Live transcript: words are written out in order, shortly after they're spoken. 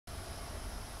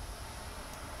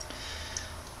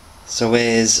So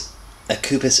here's a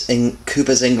Cooper's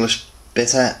English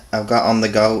bitter I've got on the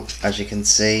go. As you can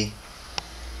see,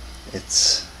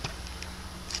 it's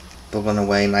bubbling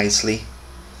away nicely,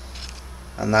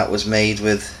 and that was made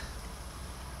with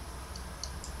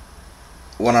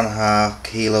 1.5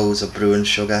 kilos of brewing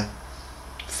sugar,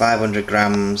 500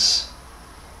 grams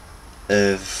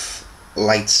of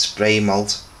light spray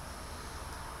malt,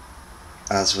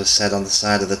 as was said on the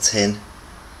side of the tin,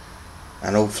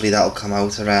 and hopefully that'll come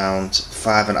out around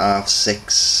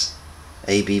 5.5–6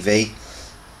 ABV.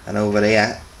 And over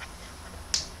here,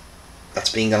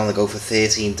 that's been on the go for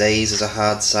 13 days as a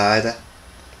hard cider,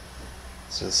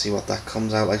 so let's see what that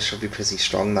comes out like. Should be pretty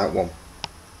strong, that one.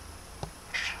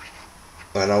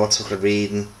 I know I took a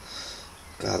reading,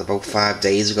 God, about 5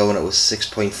 days ago, and it was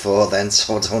 6.4 then,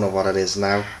 so I don't know what it is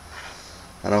now.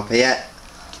 And up here,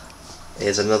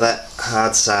 here's another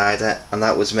hard cider, and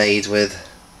that was made with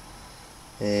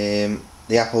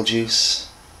the apple juice,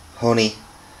 honey,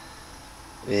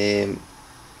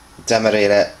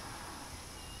 demerara,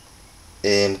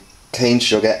 cane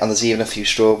sugar, and there's even a few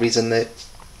strawberries in there.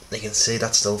 You can see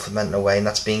that's still fermenting away, and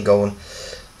that's been going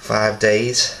 5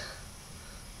 days.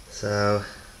 So,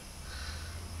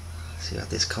 see what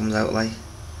this comes out like.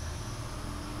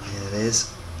 Here it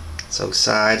is. So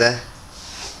cider,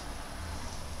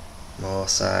 more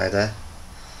cider,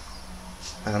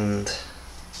 and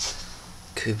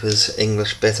Cooper's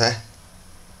English bitter.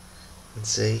 You can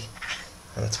see,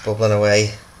 and it's bubbling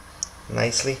away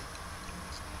nicely.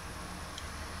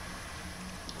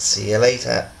 See you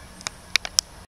later.